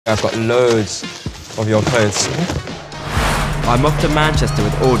I've got loads of your clothes. I'm off to Manchester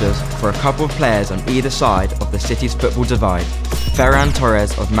with orders for a couple of players on either side of the city's football divide. Ferran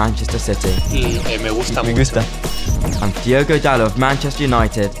Torres of Manchester City. Me gusta. And Diogo Dalot of Manchester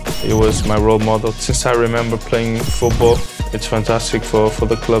United. He was my role model. Since I remember playing football, it's fantastic for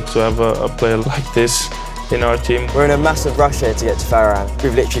the club to have a player like this in our team. We're in a massive rush here to get to Ferran.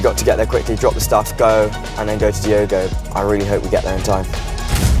 We've literally got to get there quickly, drop the stuff, go, and then go to Diogo. I really hope we get there in time.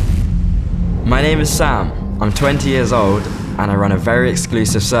 My name is Sam. I'm 20 years old and I run a very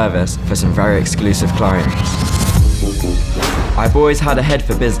exclusive service for some very exclusive clients. I've always had a head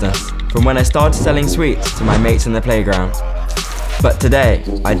for business, from when I started selling sweets to my mates in the playground. But today,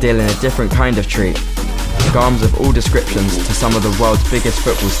 I deal in a different kind of treat. Garms of all descriptions to some of the world's biggest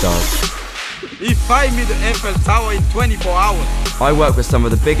football stars. He fired me the Eiffel Tower in 24 hours. I work with some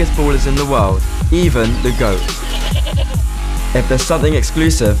of the biggest ballers in the world, even the GOATs. If there's something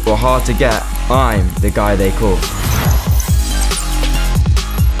exclusive or hard to get, I'm the guy they call.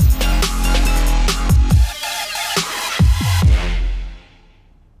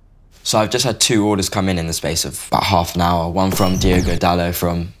 So I've just had 2 orders come in the space of about half an hour. One from Diogo Dalot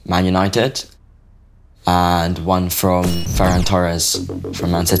from Man United, and one from Ferran Torres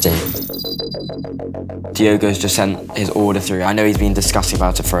from Man City. Diogo's just sent his order through. I know he's been discussing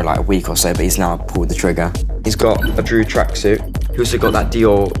about it for like a week or so, but he's now pulled the trigger. He's got a Dreya tracksuit. He also got that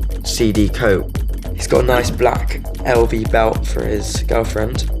Dior CD coat. He's got a nice black LV belt for his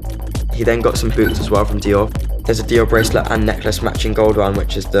girlfriend. He then got some boots as well from Dior. There's a Dior bracelet and necklace matching gold one,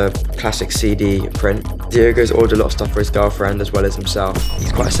 which is the classic CD print. Diogo's ordered a lot of stuff for his girlfriend as well as himself.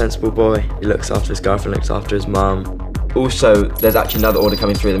 He's quite a sensible boy. He looks after his girlfriend, looks after his mum. Also, there's actually another order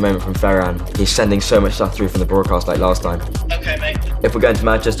coming through at the moment from Ferran. He's sending so much stuff through from the broadcast like last time. Okay, mate. If we're going to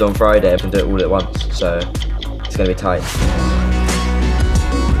Manchester on Friday, I can do it all at once, so it's going to be tight.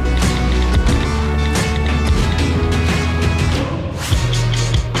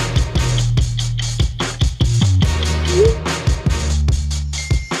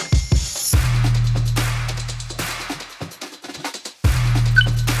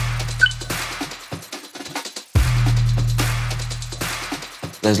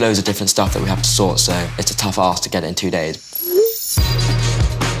 There's loads of different stuff that we have to sort, so it's a tough ask to get it in 2 days.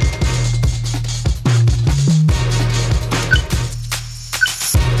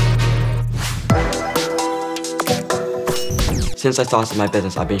 Since I started my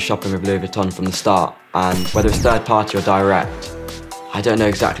business, I've been shopping with Louis Vuitton from the start, and whether it's third party or direct, I don't know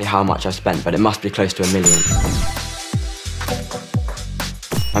exactly how much I've spent, but it must be close to $1 million.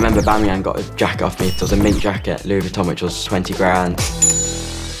 I remember Bamian got a jacket off me. It was a mint jacket, Louis Vuitton, which was 20 grand.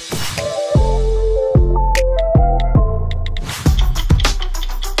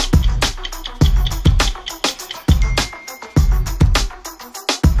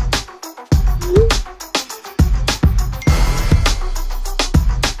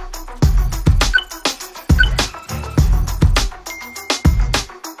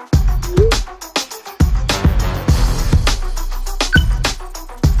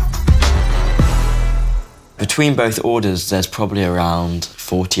 Between both orders, there's probably around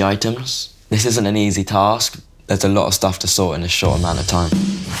 40 items. This isn't an easy task. There's a lot of stuff to sort in a short amount of time.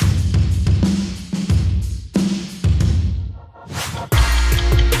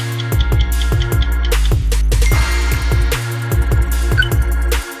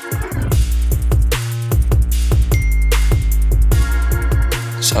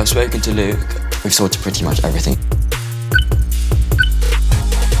 So I've spoken to Luke. We've sorted pretty much everything.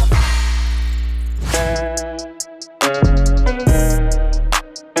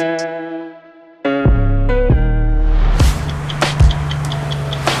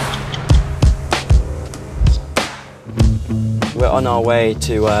 We're on our way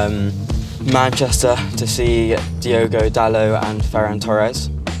to Manchester to see Diogo Dalot and Ferran Torres,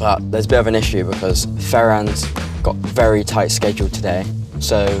 but there's a bit of an issue because Ferran's got a very tight schedule today,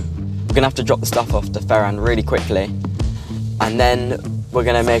 so we're going to have to drop the stuff off to Ferran really quickly, and then we're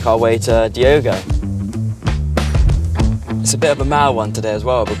going to make our way to Diogo. It's a bit of a mad one today as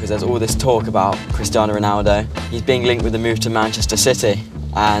well because there's all this talk about Cristiano Ronaldo. He's being linked with the move to Manchester City,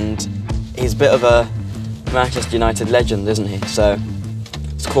 and he's a bit of a Manchester United legend, isn't he? So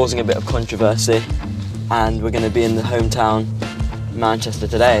it's causing a bit of controversy, and we're going to be in the hometown Manchester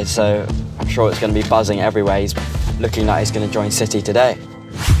today, so I'm sure it's going to be buzzing everywhere. He's looking like he's going to join City today.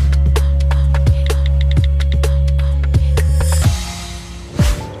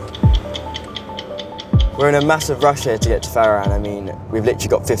 We're in a massive rush here to get to Ferran. I mean, we've literally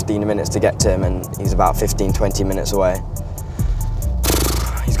got 15 minutes to get to him, and he's about 15, 20 minutes away.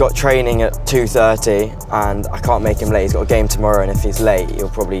 He's got training at 2:30 and I can't make him late. He's got a game tomorrow, and if he's late, he'll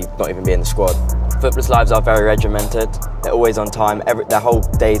probably not even be in the squad. Footballers' lives are very regimented. They're always on time, their whole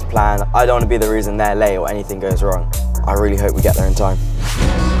day's planned. I don't want to be the reason they're late or anything goes wrong. I really hope we get there in time.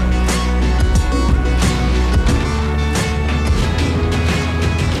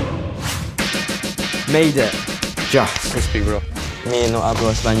 Made it. Just. Speak, bro. Me no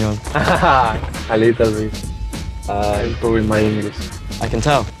hablo español. A little bit. Improving my English. I can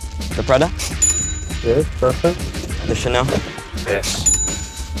tell. The Prada? Yes, perfect. The Chanel? Yes.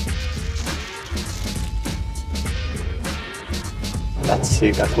 That's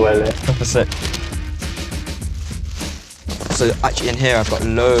sick as well, eh? Opposite. So actually in here I've got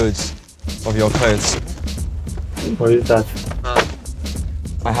loads of your clothes. What is that?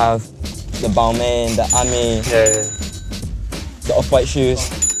 I have the Balmain, the Ami, Yeah. the off-white shoes.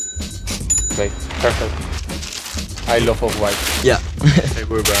 Okay, perfect. I love off-white. Yeah. A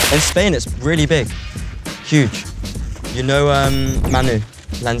good brand. In Spain it's really big, huge. You know Manu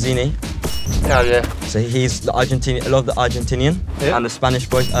Lanzini? Yeah. So he's the Argentinian, a lot of the Argentinian and the Spanish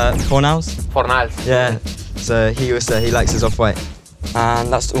boys, Fornals. Fornals. Yeah. So he likes his off-white.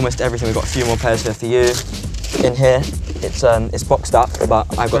 And that's almost everything. We've got a few more pairs here for you. In here, it's boxed up, but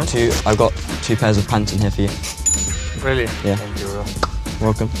I've got two pairs of pants in here for you. Really? Yeah. Thank you, bro.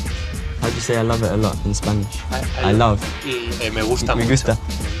 Welcome. How do you say I love it a lot in Spanish? I love. Y me gusta Me mucho. gusta.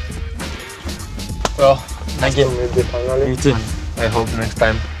 Well, Thank you. You too. I hope next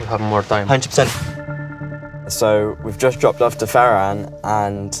time we have more time. 100%. So we've just dropped off to Ferran,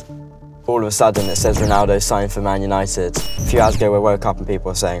 and all of a sudden it says Ronaldo signed for Man United. A few hours ago we woke up and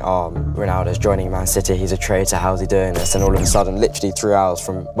people were saying, oh, Ronaldo's joining Man City, he's a traitor, how's he doing this? And all of a sudden, literally 3 hours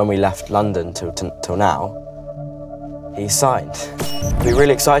from when we left London till now, he's signed. It'll be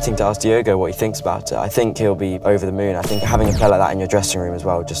really exciting to ask Diogo what he thinks about it. I think he'll be over the moon. I think having a player like that in your dressing room as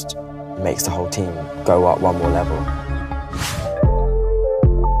well just makes the whole team go up one more level.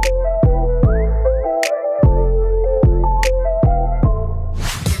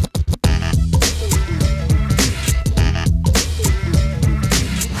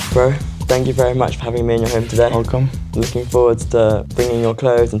 Bro, thank you very much for having me in your home today. Welcome. Looking forward to bringing your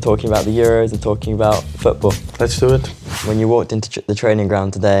clothes and talking about the Euros and talking about football. Let's do it. When you walked into the training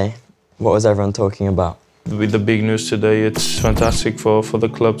ground today, what was everyone talking about? With the big news today, it's fantastic for the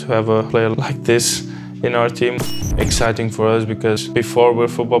club to have a player like this in our team. Exciting for us because before we were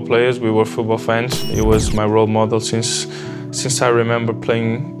football players, we were football fans. He was my role model since I remember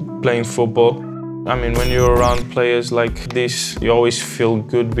playing football. I mean, when you're around players like this, you always feel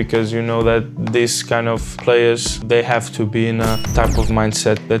good because you know that these kind of players, they have to be in a type of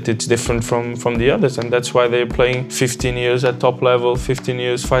mindset that it's different from the others. And that's why they're playing 15 years at top level, 15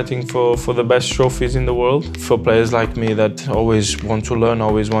 years fighting for the best trophies in the world. For players like me that always want to learn,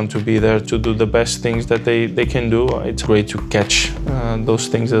 always want to be there to do the best things that they can do, it's great to catch those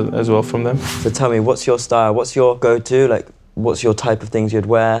things as well from them. So tell me, what's your style? What's your go-to? Like, what's your type of things you'd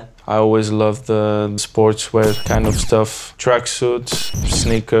wear? I always loved the sportswear kind of stuff. Tracksuits,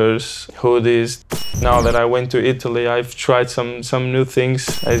 sneakers, hoodies. Now that I went to Italy, I've tried some new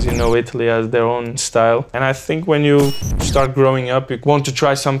things. As you know, Italy has their own style. And I think when you start growing up, you want to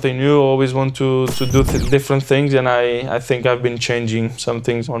try something new, always want to do different things. And I think I've been changing some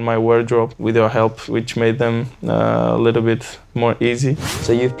things on my wardrobe with your help, which made them a little bit more easy.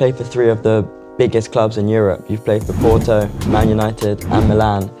 So you've played for 3 of the biggest clubs in Europe. You've played for Porto, Man United and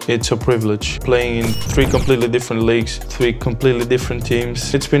Milan. It's a privilege playing in 3 completely different leagues, 3 completely different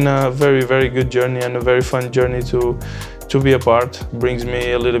teams. It's been a very, very good journey and a very fun journey to be a part. Brings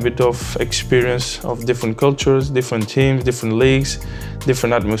me a little bit of experience of different cultures, different teams, different leagues,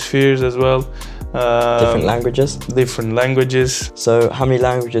 different atmospheres as well. Different languages? Different languages. So how many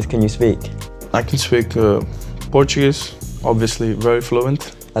languages can you speak? I can speak Portuguese, obviously very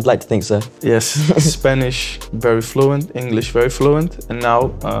fluent. I'd like to think so. Yes, Spanish, very fluent, English, very fluent, and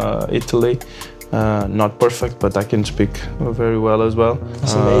now Italy, not perfect, but I can speak very well as well.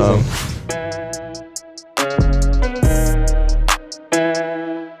 That's amazing.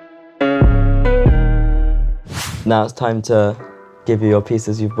 Now it's time to give you your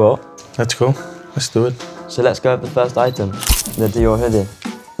pieces you've bought. Let's go, let's do it. So let's go with the first item, the Dior hoodie.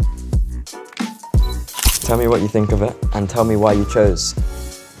 Tell me what you think of it and tell me why you chose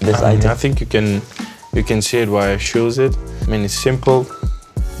this item. I think you can see it why I chose it. I mean, it's simple,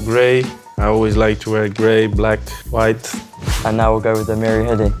 grey. I always like to wear grey, black, white. And now we'll go with the Miri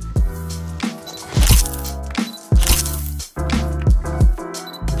hoodie.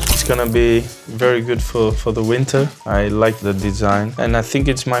 It's gonna be very good for the winter. I like the design, and I think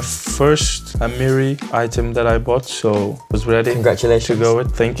it's my first Amiri item that I bought, so I was ready. Congratulations. To go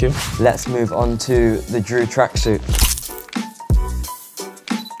with. Thank you. Let's move on to the Drew tracksuit.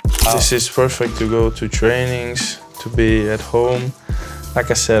 This is perfect to go to trainings, to be at home.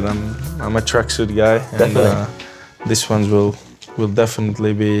 Like I said, I'm a tracksuit guy, and this one will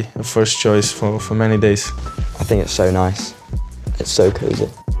definitely be a first choice for many days. I think it's so nice. It's so cozy.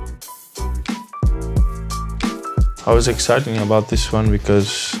 I was excited about this one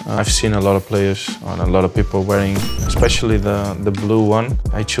because I've seen a lot of players and a lot of people wearing, especially the blue one.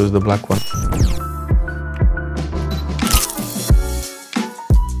 I chose the black one.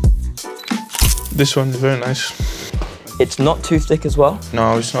 This one is very nice. It's not too thick as well.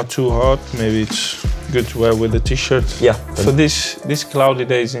 No, it's not too hot. Maybe it's good to wear with a t-shirt. Yeah. For these cloudy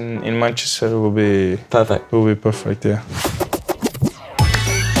days in Manchester will be perfect. Will be perfect, yeah.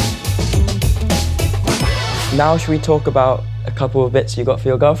 Now should we talk about a couple of bits you got for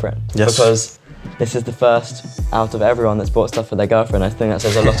your girlfriend? Yes. Because this is the first out of everyone that's bought stuff for their girlfriend. I think that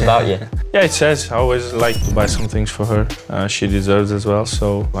says a lot about you. Yeah, it says. I always like to buy some things for her. She deserves as well,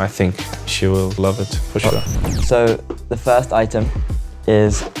 so I think she will love it for sure. So the first item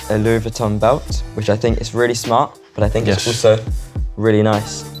is a Louis Vuitton belt, which I think is really smart, but I think it's also really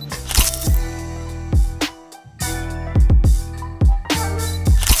nice.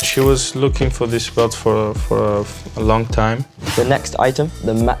 She was looking for this belt for a long time. The next item,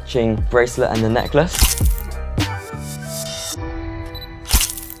 the matching bracelet and the necklace.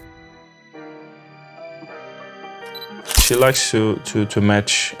 She likes to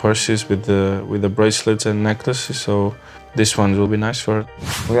match purses with the bracelets and necklaces, so this one will be nice for her.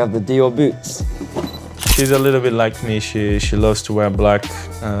 We have the Dior boots. She's a little bit like me. She loves to wear black,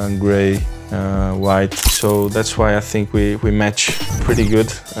 grey, white, so that's why I think we match pretty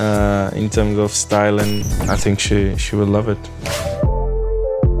good in terms of style, and I think she will love it.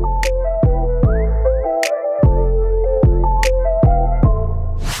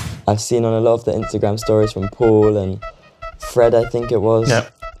 I've seen on a lot of the Instagram stories from Paul and Fred, I think it was,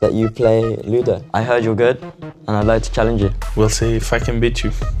 that you play Ludo. I heard you're good, and I'd like to challenge you. We'll see if I can beat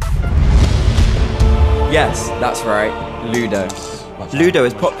you. Yes, that's right, Ludo. Ludo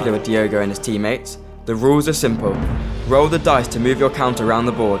is popular with Diogo and his teammates. The rules are simple. Roll the dice to move your count around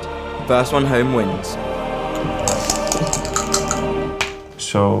the board. First one home wins.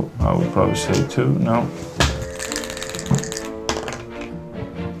 So I would probably say 2 now.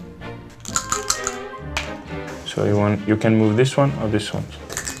 So you can move this one or this one?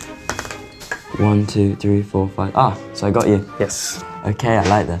 1, 2, 3, 4, 5. Ah, so I got you. Yes. Okay, I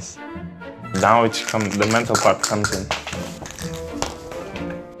like this. Now the mental part comes in.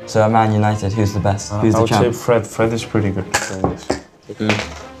 So at Man United, who's the best? Who's the champ? I would say Fred. Fred is pretty good at this.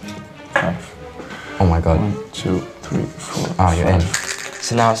 5. Oh my God. 1, 2, 3, 4, Oh, you're 5. in.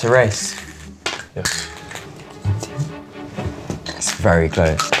 So now it's a race. Yes. It's very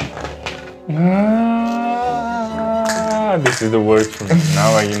close. This is the worst for me.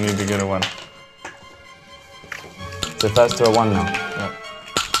 Now you need to get a 1. So first to a 1 now. Yeah.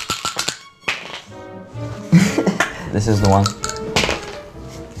 This is the 1.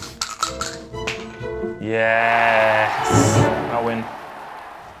 Yes! I win.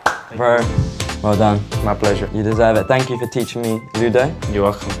 Bro, well done. My pleasure. You deserve it. Thank you for teaching me Ludo. You're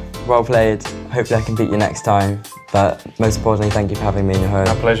welcome. Well played. Hopefully I can beat you next time. But most importantly, thank you for having me in your home.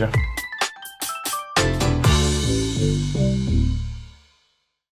 My pleasure.